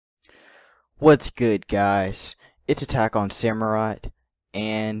What's good, guys? It's Attack on Samurai,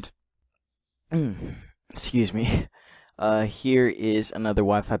 and excuse me. Here is another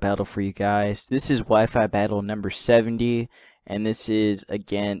Wi-Fi battle for you guys. This is Wi-Fi battle number 70, and this is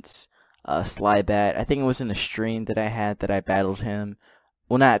against Slybat. I think it was in a stream that I had that I battled him.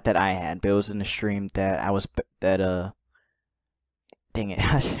 Well, not that I had, but it was in a stream that I was dang it,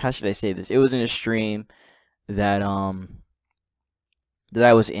 how should I say this? It was in a stream that that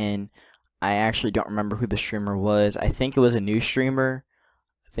I was in. I actually don't remember who the streamer was. I think it was a new streamer.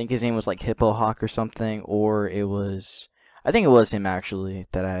 I think his name was like Hippo Hawk or something, or it was, I think it was him actually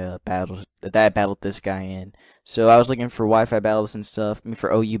that I battled this guy in. So I was looking for Wi-Fi battles and stuff,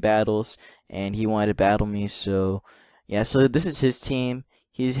 for OU battles, and he wanted to battle me. So yeah, so this is his team.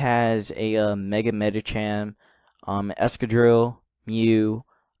 He has a Mega Medicham, Escadrille, Mew,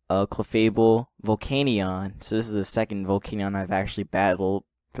 Clefable, Volcanion. So this is the second Volcanion I've actually battled.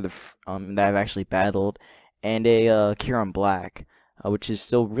 That I've actually battled, and a Kieran Black, which is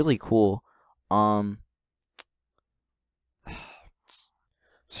still really cool. Sorry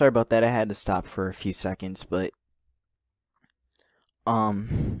about that. I had to stop for a few seconds, but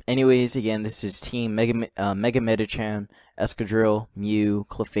anyways, again, this is Team Mega Medicham, Escadrille, Mew,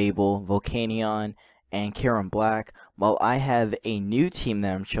 Clefable, Volcanion, and Kieran Black. While I have a new team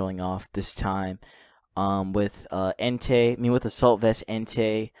that I'm showing off this time. With with Assault Vest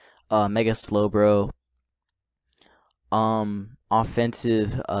Entei, Mega Slowbro,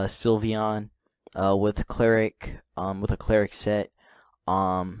 offensive Sylveon, with a cleric set,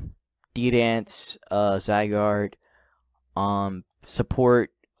 D-Dance, Zygarde,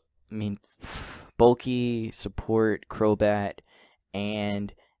 support, bulky support Crobat,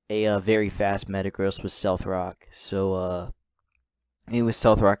 and a very fast Metagross with Stealth Rock. So with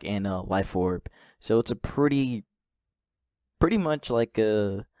Stealth Rock and Life Orb. So it's a pretty much like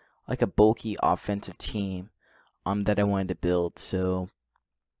a bulky offensive team that I wanted to build. So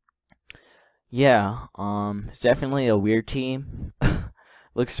yeah, it's definitely a weird team.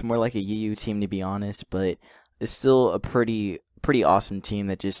 Looks more like a UU team, to be honest, but it's still a pretty awesome team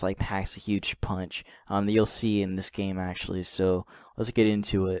that just like packs a huge punch that you'll see in this game actually. So let's get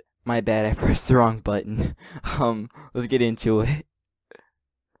into it. My bad, I pressed the wrong button. Let's get into it.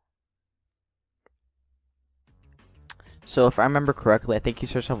 So if I remember correctly, I think he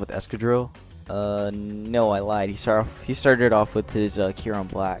starts off with Escadrille. No, I lied. He started off with his Kieran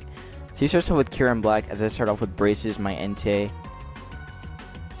Black. So he starts off with Kieran Black, as I start off with Braces, my Entei.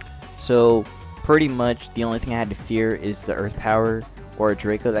 So pretty much the only thing I had to fear is the Earth Power or a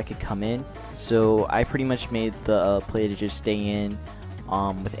Draco that could come in. So I pretty much made the play to just stay in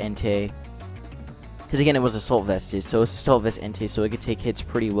with Entei. Because again, it was Assault Vested, so it's Assault Vest Entei, so it could take hits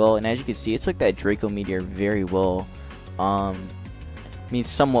pretty well. And as you can see, it took that Draco Meteor very well.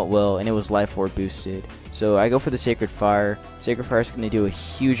 Somewhat well, and it was Life Orb boosted. So I go for the Sacred Fire. Sacred Fire is going to do a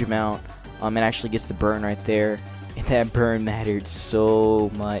huge amount. It actually gets the burn right there, and that burn mattered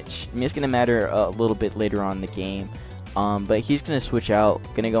so much. It's going to matter a little bit later on in the game. But he's going to switch out,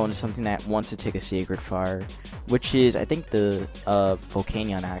 going to go into something that wants to take a Sacred Fire, which is, I think, the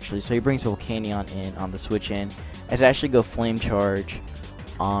Volcanion actually. So he brings Volcanion in on the switch in, as I actually go Flame Charge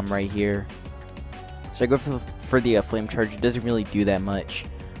right here. So I go for the Flame Charge. It doesn't really do that much.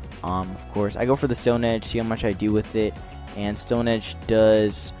 Of course, I go for the Stone Edge, see how much I do with it, and Stone Edge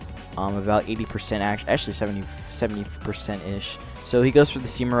does about 80%, actually 70% ish. So he goes for the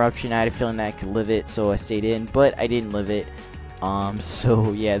Steam Eruption. I had a feeling that I could live it, so I stayed in, but I didn't live it.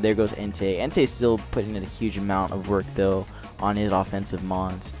 So yeah, there goes Entei. Entei still putting in a huge amount of work though on his offensive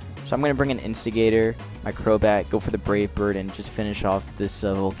mons. So I'm gonna bring an Instigator, my Crobat, go for the Brave Bird, and just finish off this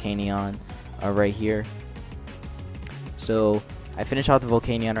Volcanion right here. So I finish off the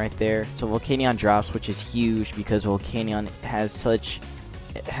Volcanion right there. So Volcanion drops, which is huge because Volcanion has such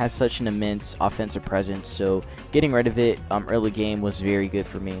an immense offensive presence. So getting rid of it early game was very good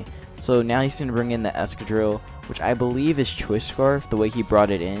for me. So now he's gonna bring in the Escadrille, which I believe is Choice Scarf, the way he brought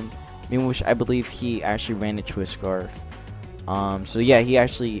it in. Which I believe he actually ran a Choice Scarf. So yeah, he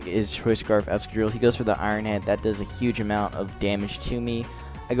actually is Choice Scarf Escadrille. He goes for the Iron Head. That does a huge amount of damage to me.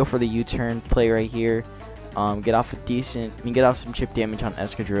 I go for the U-turn play right here. Get off some chip damage on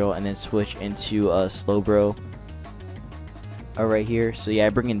Escadrille, and then switch into Slowbro right here. So yeah, I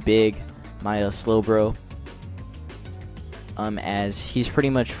bring in Big, my Slowbro, as he's pretty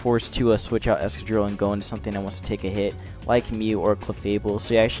much forced to switch out Escadrille and go into something that wants to take a hit, like Mew or Clefable. So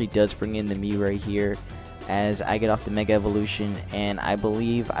he actually does bring in the Mew right here, as I get off the Mega Evolution, and I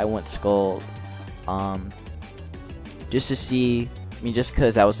believe I went Scald, just to see. Just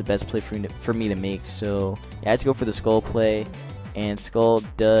because that was the best play for me to make. So yeah, I had to go for the Skull play, and Skull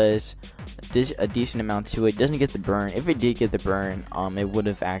does a decent amount to it. Doesn't get the burn. If it did get the burn, it would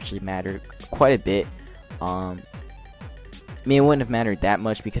have actually mattered quite a bit. I mean, it wouldn't have mattered that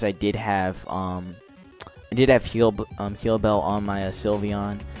much because I did have heal bell on my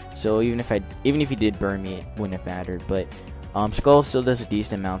Sylveon. So even if he did burn me, it wouldn't have mattered. But Skull still does a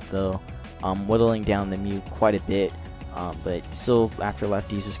decent amount though, whittling down the Mew quite a bit. But still, after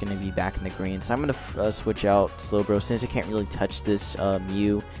lefties is going to be back in the green. So I'm going to switch out Slowbro since I can't really touch this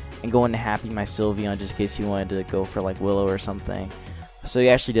Mew, and go into Happy my Sylveon just in case he wanted to go for like Willow or something. So he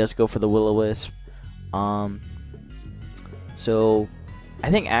actually does go for the Will-O-Wisp. So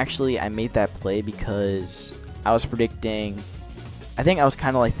I think actually I made that play because I was predicting. I think I was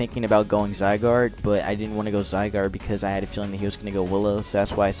kind of like thinking about going Zygarde, but I didn't want to go Zygarde because I had a feeling that he was going to go Willow. So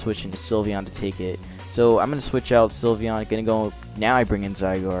that's why I switched into Sylveon to take it. So I'm gonna switch out Sylveon. Gonna go now. I bring in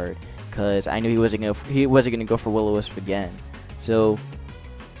Zygarde because I knew he wasn't gonna go for Will-O-Wisp again. So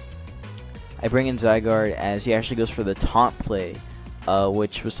I bring in Zygarde as he actually goes for the taunt play,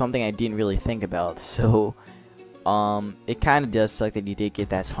 which was something I didn't really think about. So it kind of does suck that he did get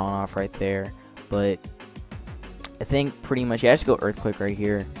that taunt off right there, but I think pretty much he has to go Earthquake right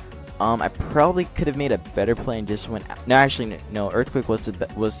here. I probably could have made a better play and just went. No, actually, no. Earthquake was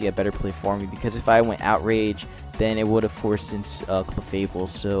the better play for me because if I went Outrage, then it would have forced in Clefable.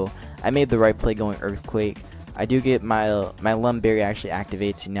 So I made the right play going Earthquake. I do get my Lumberry actually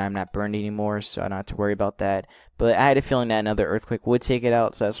activates, and now I'm not burned anymore, so I don't have to worry about that. But I had a feeling that another Earthquake would take it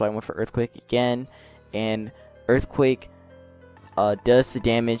out, so that's why I went for Earthquake again. And Earthquake does the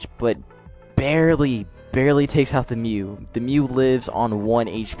damage, but barely takes out the Mew. The Mew lives on 1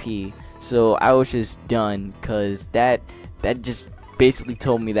 HP, so I was just done because that just basically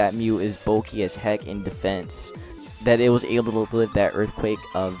told me that Mew is bulky as heck in defense, that it was able to live that Earthquake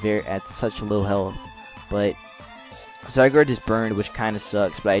at such low health. But Zygarde is burned, which kind of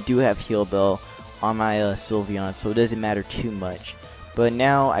sucks, but I do have Heal Bell on my Sylveon, so it doesn't matter too much. But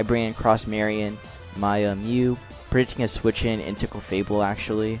now I bring in Cross Marion, my Mew, predicting a switch in into Clefable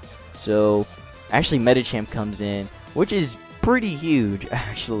actually. So actually Medicham comes in, which is pretty huge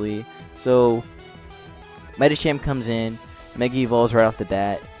actually. So Medicham comes in, Mega Evolves right off the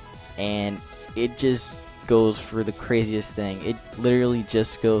bat, and it just goes for the craziest thing. It literally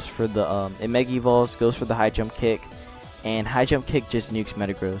just goes for the it Mega Evolves, goes for the High Jump Kick, and High Jump Kick just nukes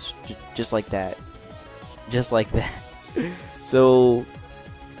Metagross just like that. So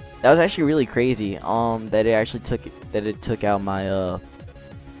that was actually really crazy that it actually took out my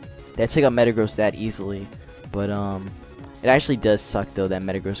Metagross that easily. But it actually does suck though that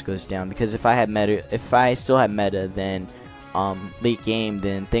Metagross goes down, because if I still had meta, then late game,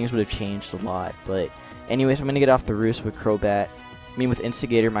 then things would have changed a lot. But anyways, I'm gonna get off the roost with with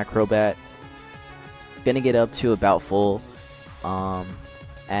Instigator, my Crobat. Gonna get up to about full,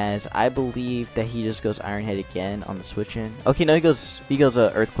 as I believe that he just goes Iron Head again on the switch in. Okay, no, he goes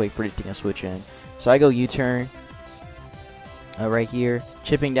Earthquake, predicting a switch in. So I go U-turn right here,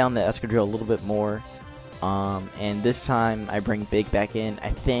 chipping down the Escadrille a little bit more, and this time I bring Big back in.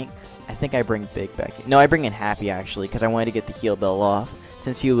 I think I bring Big back in. No, I bring in Happy actually, because I wanted to get the Heal Bell off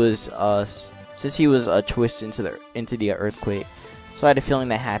since he was a twist into the Earthquake. So I had a feeling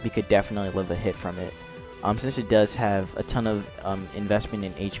that Happy could definitely live a hit from it, since it does have a ton of investment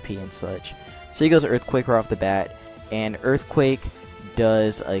in HP and such. So he goes Earthquake right off the bat, and Earthquake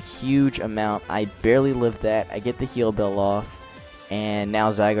does a huge amount. I barely lived that. I get the Heal Bell off, and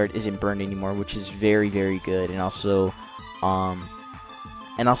now Zygarde isn't burned anymore, which is very, very good. And also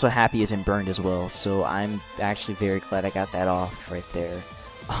Happy isn't burned as well. So I'm actually very glad I got that off right there.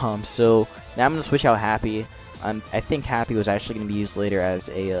 So now I'm gonna switch out Happy. I think Happy was actually gonna be used later as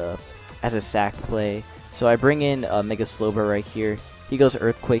a sack play. So I bring in Mega Slowbro right here. He goes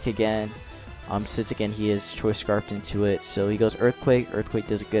Earthquake again. Since again he is Choice Scarfed into it, so he goes Earthquake. Earthquake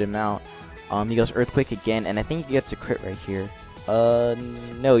does a good amount. He goes Earthquake again, and I think he gets a crit right here.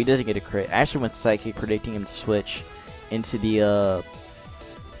 No, he doesn't get a crit. I actually went Psychic, predicting him to switch into the.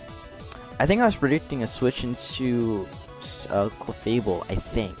 I think I was predicting a switch into Clefable, I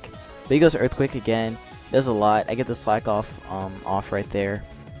think. But he goes Earthquake again. Does a lot. I get the Slack off right there.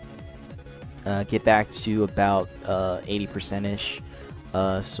 Get back to about 80%ish.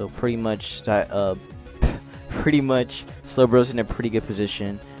 So pretty much Slowbro's in a pretty good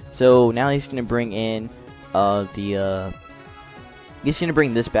position. So now he's gonna bring in he's gonna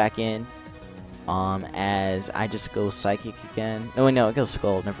bring this back in, as I just go Psychic again. No, wait, no, I go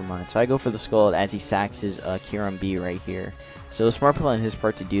Scald. Never mind. So I go for the Scald as he sacks his Kyurem B right here. So smart play on his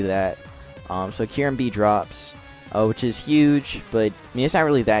part to do that. So Kyurem B drops, which is huge, but I mean it's not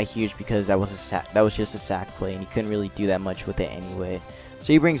really that huge because that was just a sack play, and he couldn't really do that much with it anyway.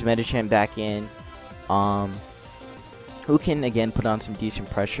 So he brings Medicham back in, who can again put on some decent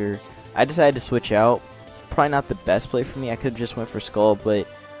pressure. I decided to switch out. Probably not the best play for me. I could have just went for Skull, but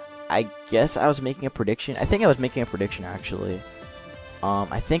I guess I was making a prediction. I think I was making a prediction actually.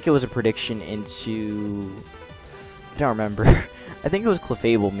 I think it was a prediction into, I don't remember. I think it was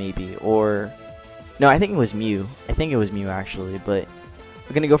Clefable maybe, or no, I think it was Mew. I think it was Mew actually, but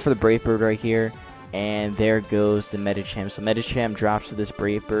we're gonna go for the Brave Bird right here, and there goes the Medicham. So Medicham drops to this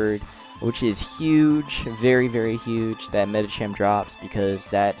Brave Bird, which is huge, very, very huge. That Medicham drops because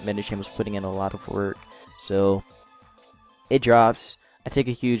that Medicham was putting in a lot of work. So it drops. I take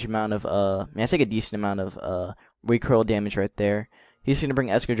a huge amount of I take a decent amount of recoil damage right there. He's gonna bring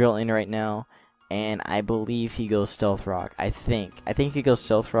Escadrille in right now, and I believe he goes Stealth Rock. I think he goes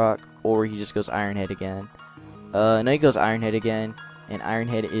Stealth Rock, or he just goes Iron Head again. No, he goes Iron Head again, and Iron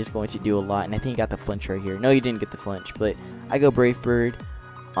Head is going to do a lot. And I think he got the flinch right here. No, he didn't get the flinch, but I go Brave Bird.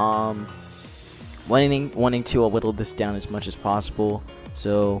 Wanting to whittle this down as much as possible.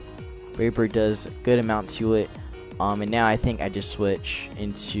 So Brave Bird does a good amount to it. And now I think I just switch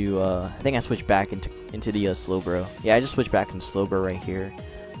into, I think I switch back into the Slowbro. Yeah, I just switch back into Slowbro right here.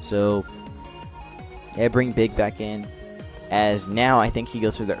 So, yeah, I bring Big back in. As now I think he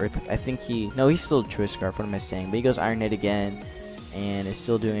goes for the Earth. No, he's still Choice Scarf. What am I saying? But he goes Iron Head again, and is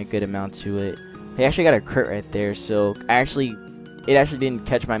still doing a good amount to it. He actually got a crit right there. So, it actually didn't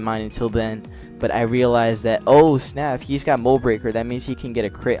catch my mind until then. But I realized that, oh snap, he's got Mold Breaker. That means he can get a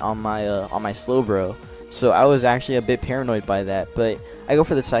crit on my Slowbro. So I was actually a bit paranoid by that, but I go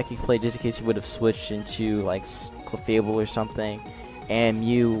for the Psychic play just in case he would have switched into like Clefable or something, and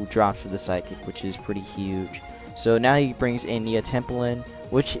Mew drops to the Psychic, which is pretty huge. So now he brings in Nia Templin,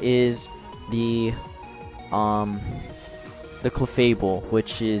 which is the Clefable,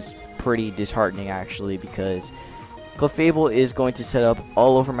 which is pretty disheartening actually, because Clefable is going to set up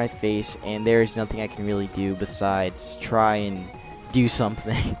all over my face, and there is nothing I can really do besides try and do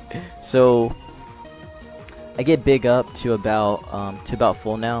something. So I get Big up to about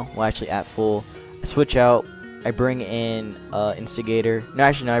full now. Well, actually at full. I switch out. I bring in Instigator. No,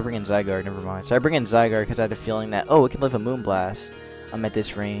 actually no, I bring in Zygarde. Never mind. So I bring in Zygarde because I had a feeling that, oh, it can live a Moonblast. I'm at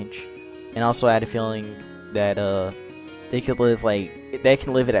this range, and also I had a feeling that they can live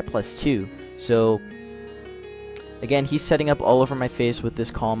it at +2. So again, he's setting up all over my face with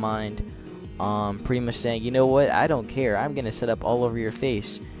this Calm Mind. Pretty much saying, you know what? I don't care. I'm gonna set up all over your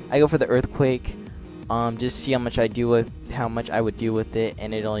face. I go for the Earthquake. Just see how much I would do with it,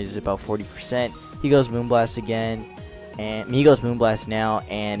 and it only is about 40%. He goes Moonblast again, and he goes Moonblast now,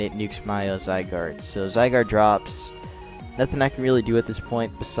 and it nukes my Zygarde. So Zygarde drops. Nothing I can really do at this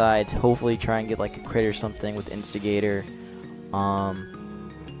point besides hopefully try and get like a crit or something with Instigator.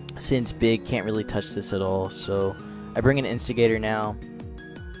 Since Big can't really touch this at all, so I bring in Instigator now,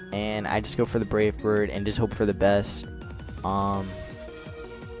 and I just go for the Brave Bird and just hope for the best.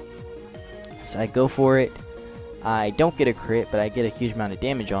 So I go for it. I don't get a crit, but I get a huge amount of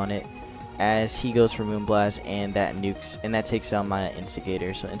damage on it as he goes for Moonblast, and that nukes, and that takes out my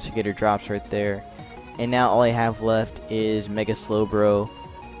Instigator. So Instigator drops right there, and now all I have left is Mega Slowbro,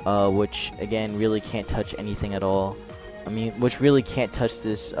 which again really can't touch anything at all. Which really can't touch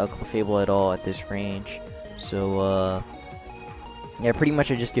this Clefable at all at this range. So yeah, pretty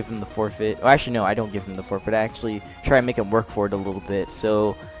much I just give him the forfeit. Oh, actually no, I don't give him the forfeit. I actually try and make him work for it a little bit.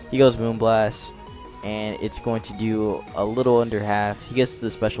 So he goes Moonblast, and it's going to do a little under half. He gets the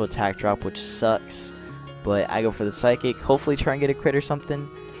special attack drop, which sucks, but I go for the Psychic. Hopefully try and get a crit or something.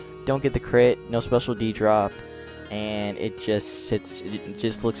 Don't get the crit, no special D drop, and it just sits. It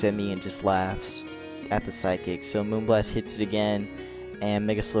just looks at me and just laughs at the Psychic. So Moonblast hits it again, and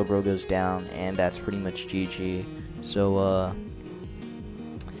Mega Slowbro goes down, and that's pretty much GG. So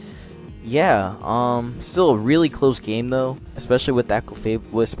yeah, still a really close game though, especially with that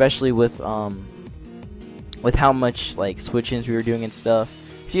Clefable, especially with how much like switch-ins we were doing and stuff.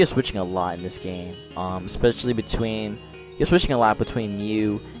 So you're switching a lot in this game, especially you're switching a lot between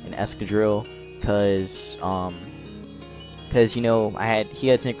Mew and Escadrille, cause you know he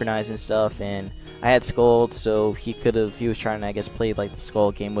had Synchronize and stuff, and I had Scald, so he was trying to, I guess, play like the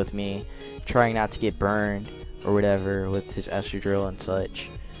Scald game with me, trying not to get burned or whatever with his Escadrille and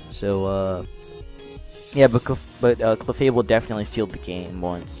such. So yeah, but Clefable definitely sealed the game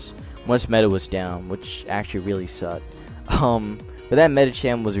once meta was down, which actually really sucked. But that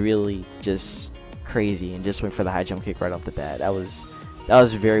Medicham was really just crazy and just went for the high jump kick right off the bat. That was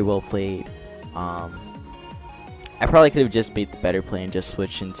very well played. I probably could have just made the better play and just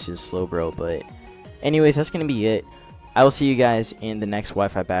switched into Slowbro, but anyways, that's gonna be it. I will see you guys in the next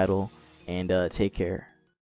Wi-Fi battle, and take care.